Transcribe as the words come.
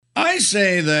I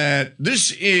say that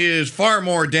this is far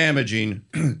more damaging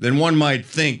than one might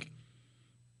think.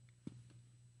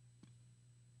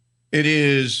 It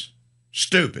is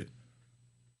stupid.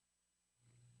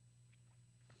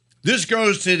 This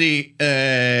goes to the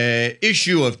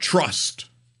issue of trust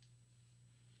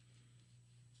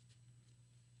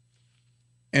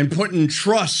and putting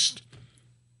trust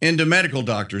into medical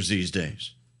doctors these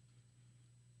days.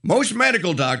 Most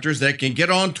medical doctors that can get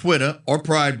on Twitter or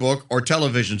Pride Book or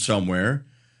television somewhere,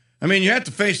 I mean, you have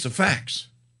to face the facts.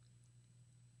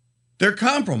 They're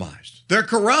compromised. They're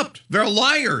corrupt. They're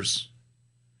liars.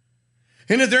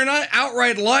 And if they're not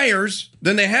outright liars,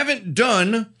 then they haven't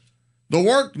done the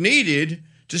work needed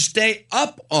to stay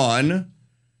up on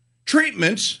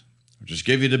treatments. I'll just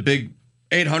give you the big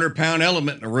 800-pound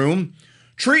element in the room.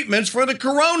 Treatments for the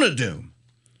corona doom,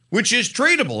 which is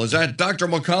treatable, as that Dr.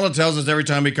 McCullough tells us every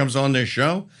time he comes on this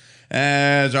show,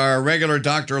 as our regular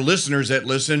doctor listeners that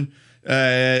listen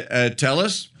tell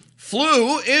us,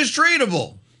 flu is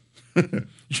treatable.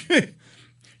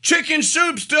 Chicken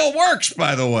soup still works,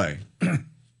 by the way.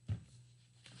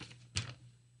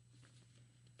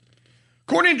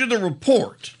 According to the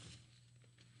report,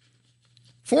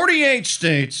 48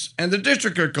 states and the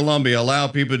District of Columbia allow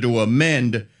people to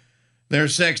amend their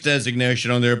sex designation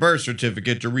on their birth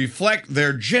certificate to reflect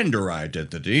their gender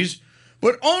identities,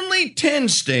 but only 10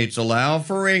 states allow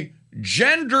for a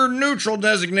gender-neutral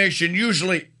designation,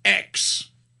 usually X,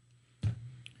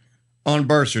 on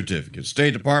birth certificates.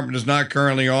 State Department does not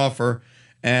currently offer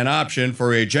an option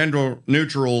for a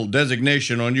gender-neutral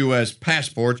designation on U.S.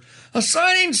 passports,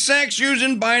 assigning sex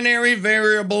using binary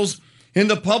variables in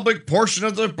the public portion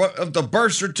of the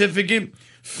birth certificate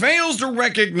fails to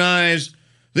recognize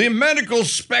the medical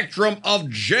spectrum of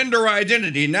gender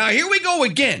identity. Now, here we go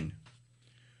again.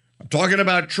 I'm talking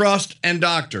about trust and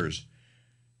doctors.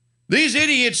 These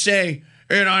idiots say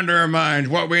it undermines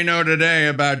what we know today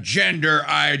about gender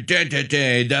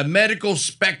identity, the medical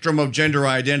spectrum of gender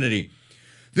identity.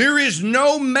 There is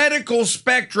no medical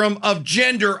spectrum of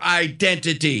gender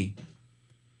identity.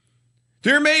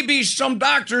 There may be some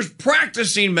doctors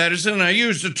practicing medicine, and I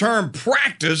use the term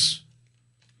practice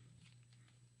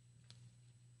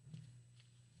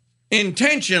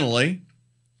intentionally,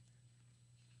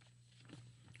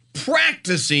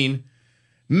 practicing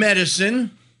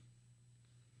medicine,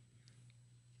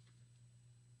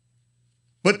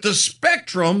 but the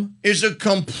spectrum is a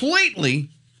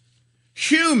completely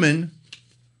human,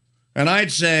 and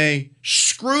I'd say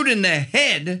screwed in the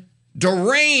head,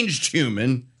 deranged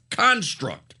human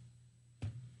construct.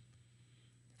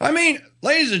 I mean,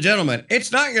 ladies and gentlemen,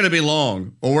 it's not going to be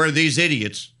long where these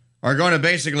idiots are going to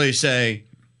basically say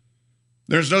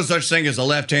there's no such thing as a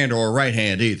left hand or a right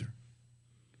hand either.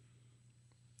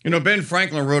 You know, Ben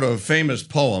Franklin wrote a famous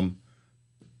poem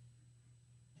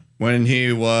when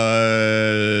he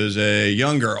was a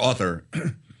younger author.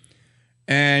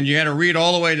 And you got to read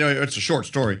all the way to, it's a short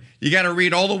story. You got to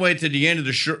read all the way to the end of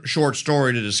the short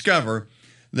story to discover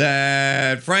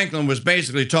that Franklin was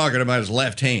basically talking about his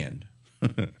left hand.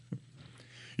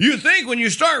 You think when you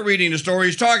start reading the story,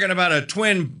 he's talking about a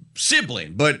twin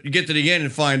sibling, but you get to the end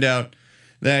and find out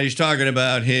that he's talking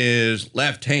about his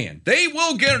left hand. They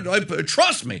will get,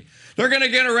 trust me, they're going to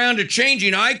get around to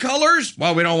changing eye colors.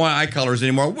 Well, we don't want eye colors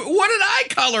anymore. What did eye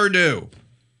color do?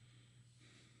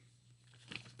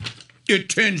 It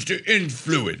tends to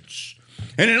influence.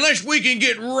 And unless we can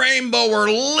get rainbow or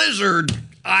lizard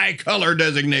eye color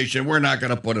designation, we're not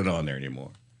going to put it on there anymore.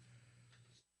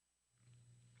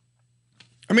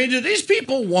 I mean, do these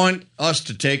people want us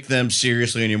to take them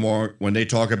seriously anymore when they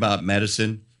talk about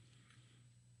medicine?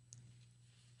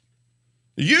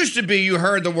 It used to be you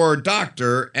heard the word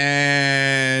doctor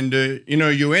and,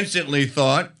 you instantly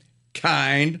thought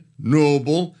kind,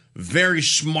 noble, very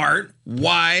smart,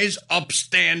 wise,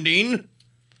 upstanding,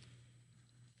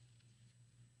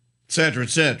 etc.,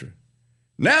 etc.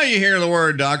 Now you hear the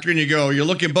word doctor and you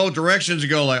look in both directions and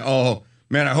go like, oh,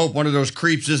 man, I hope one of those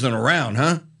creeps isn't around,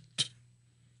 huh?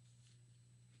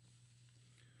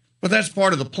 But that's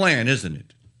part of the plan, isn't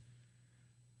it?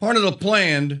 Part of the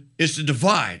plan is to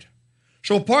divide.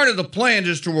 So part of the plan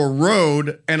is to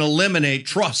erode and eliminate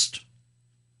trust.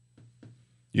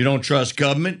 You don't trust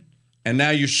government, and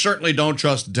now you certainly don't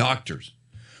trust doctors.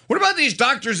 What about these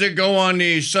doctors that go on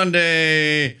these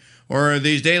Sunday or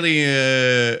these daily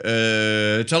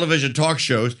television talk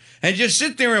shows and just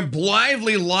sit there and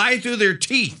blithely lie through their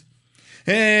teeth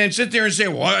and sit there and say,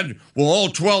 well, all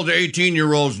 12 to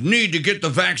 18-year-olds need to get the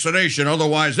vaccination,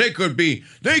 otherwise they could be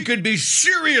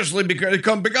seriously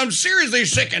become seriously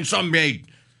sick, and some may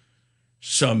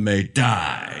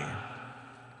die.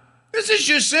 This is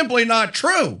just simply not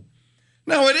true.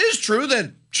 Now, it is true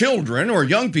that children or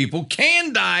young people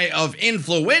can die of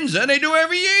influenza. They do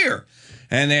every year.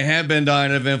 And they have been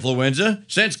dying of influenza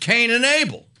since Cain and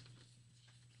Abel.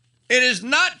 It is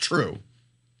not true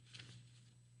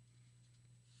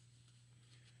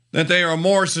that they are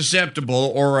more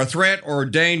susceptible or a threat or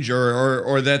danger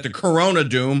or that the corona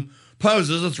doom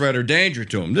poses a threat or danger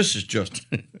to them. This is just,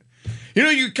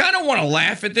 you kind of want to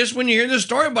laugh at this when you hear this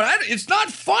story, but it's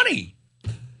not funny.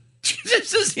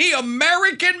 This is the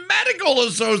American Medical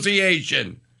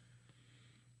Association.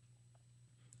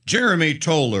 Jeremy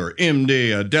Toller,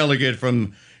 MD, a delegate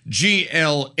from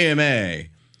GLMA,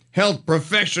 Health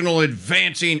Professional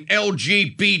Advancing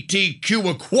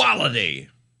LGBTQ Equality.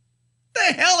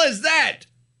 The hell is that?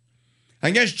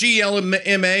 I guess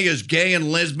GLMA is Gay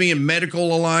and Lesbian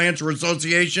Medical Alliance or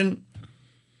Association.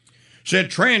 Said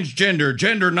transgender,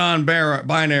 gender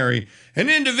non-binary, and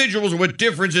individuals with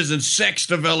differences in sex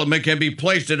development can be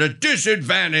placed at a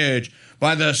disadvantage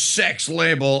by the sex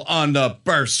label on the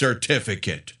birth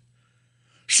certificate.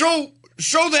 So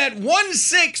that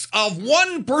 1/6 of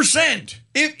 1%,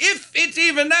 if it's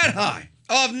even that high,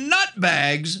 of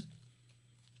nutbags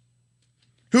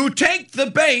who take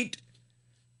the bait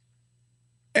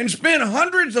and spend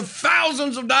hundreds of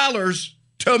thousands of dollars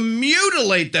to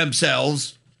mutilate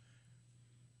themselves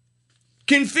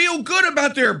can feel good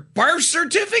about their birth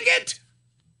certificate?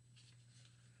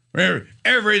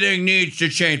 Everything needs to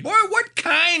change. Boy, what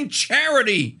kind of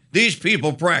charity these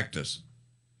people practice.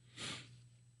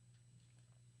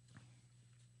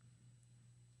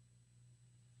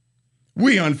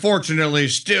 We unfortunately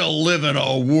still live in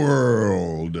a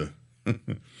world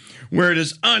where it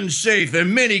is unsafe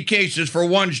in many cases for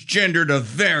one's gender to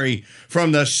vary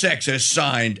from the sex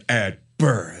assigned at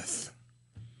birth.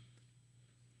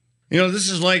 This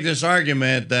is like this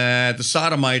argument that the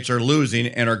sodomites are losing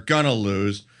and are gonna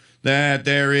lose, that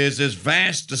there is this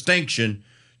vast distinction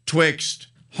twixt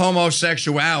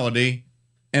homosexuality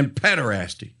and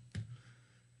pederasty.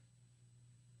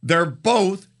 They're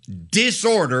both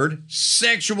disordered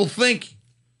sexual thinking.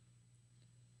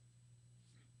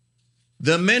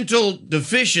 The mental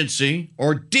deficiency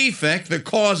or defect that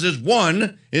causes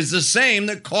one is the same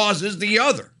that causes the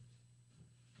other.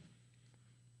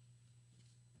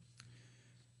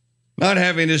 Not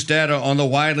having this data on the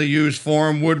widely used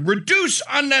form would reduce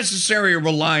unnecessary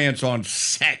reliance on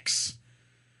sex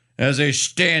as a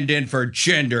stand-in for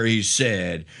gender, he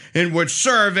said, and would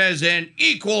serve as an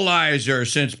equalizer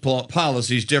since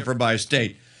policies differ by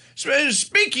state.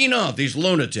 Speaking of these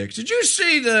lunatics, did you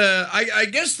see I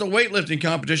guess the weightlifting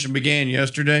competition began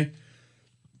yesterday?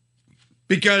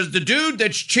 Because the dude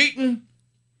that's cheating,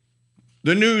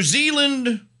 the New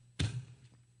Zealand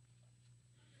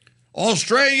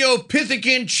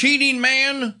Australopithecine cheating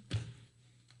man,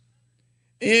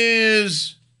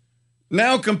 is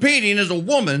now competing as a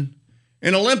woman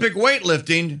in Olympic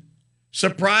weightlifting.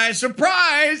 Surprise,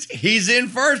 surprise, he's in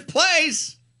first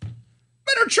place.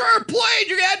 Better chart played,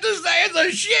 you got to say it's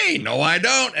a she. No, I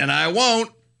don't, and I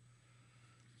won't.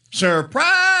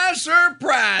 Surprise,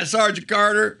 surprise, Sergeant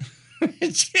Carter.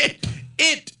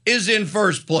 It is in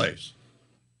first place.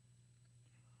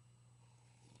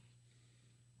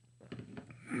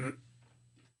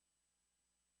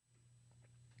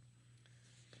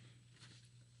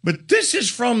 But this is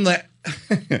from the...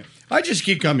 I just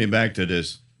keep coming back to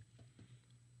this.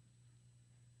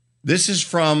 This is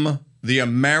from the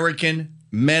American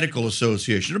Medical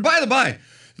Association. And by the by,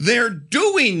 they're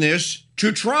doing this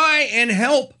to try and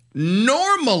help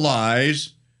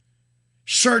normalize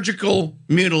surgical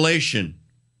mutilation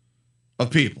of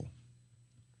people.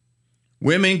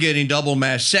 Women getting double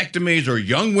mastectomies, or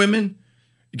young women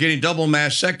getting double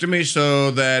mastectomies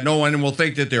so that no one will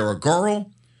think that they're a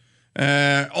girl.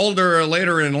 Older or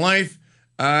later in life,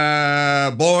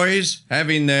 boys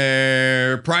having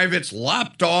their privates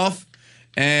lopped off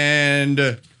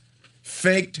and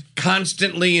faked,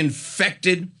 constantly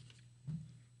infected,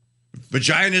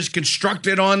 vaginas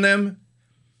constructed on them.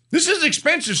 This is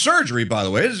expensive surgery, by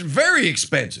the way. It's very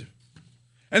expensive.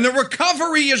 And the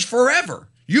recovery is forever.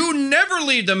 You never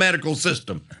leave the medical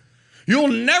system.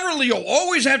 You'll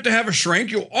always have to have a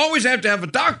shrink. You'll always have to have a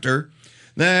doctor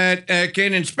that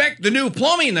can inspect the new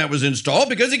plumbing that was installed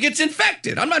because it gets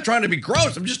infected. I'm not trying to be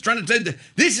gross. I'm just trying to say that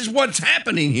this is what's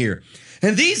happening here.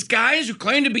 And these guys who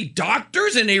claim to be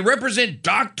doctors and they represent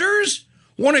doctors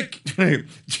want to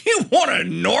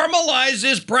normalize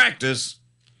this practice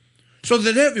so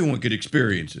that everyone could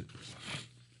experience it.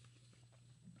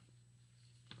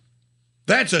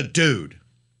 That's a dude.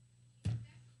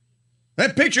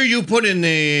 That picture you put in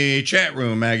the chat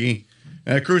room, Maggie,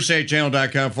 at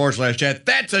crusadechannel.com/chat,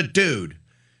 that's a dude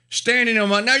standing on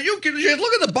my. Now you can just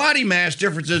look at the body mass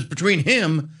differences between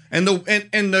him and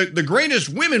the greatest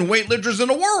women weightlifters in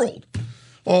the world.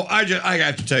 Well, I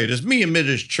got to tell you this. Me and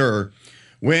Mrs. Chur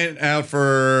went out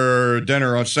for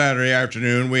dinner on Saturday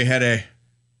afternoon. We had a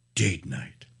date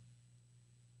night.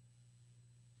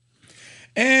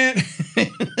 And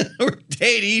or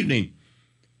date evening.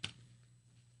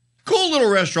 Cool little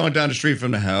restaurant down the street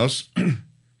from the house.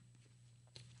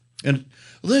 And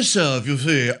this, if you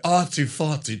see,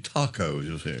 artsy-fartsy tacos,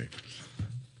 you see.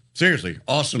 Seriously,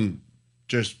 awesome,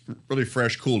 just really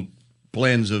fresh, cool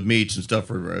blends of meats and stuff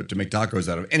to make tacos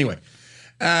out of. Anyway,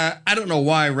 I don't know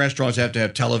why restaurants have to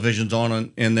have televisions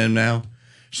on in them now.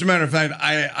 As a matter of fact,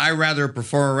 I rather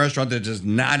prefer a restaurant that does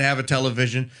not have a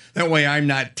television. That way I'm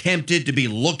not tempted to be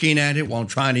looking at it while I'm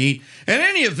trying to eat. In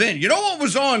any event, you know what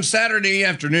was on Saturday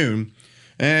afternoon?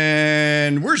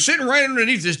 And we're sitting right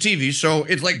underneath this TV, so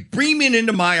it's like beaming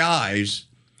into my eyes.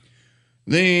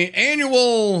 The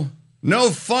annual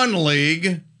No Fun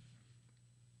League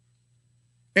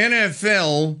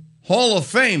NFL Hall of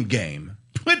Fame game.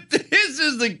 But this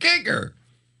is the kicker.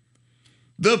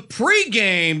 The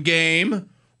pregame game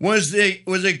was a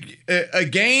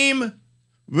game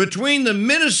between the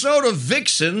Minnesota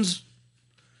Vixens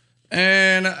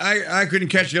and I couldn't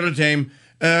catch the other team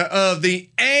of the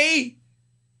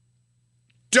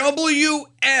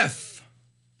AWF.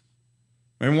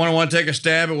 Anyone want to take a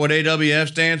stab at what AWF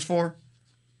stands for?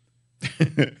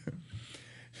 Did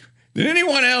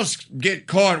anyone else get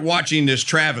caught watching this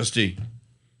travesty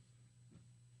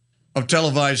of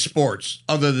televised sports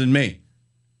other than me?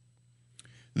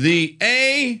 The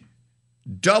AWF.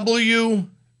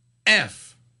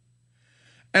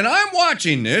 And I'm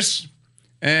watching this,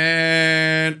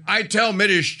 and I tell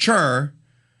Mrs. Chur,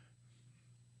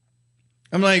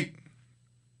 I'm like,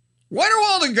 why do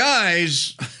all the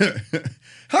guys,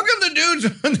 how come the dudes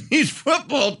on these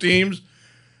football teams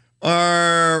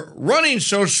are running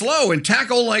so slow and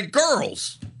tackle like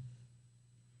girls?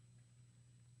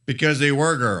 Because they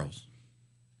were girls.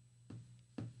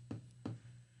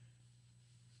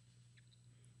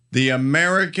 The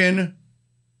American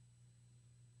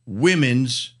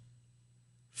Women's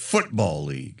Football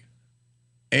League,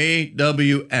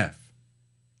 AWF.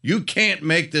 You can't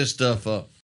make this stuff up.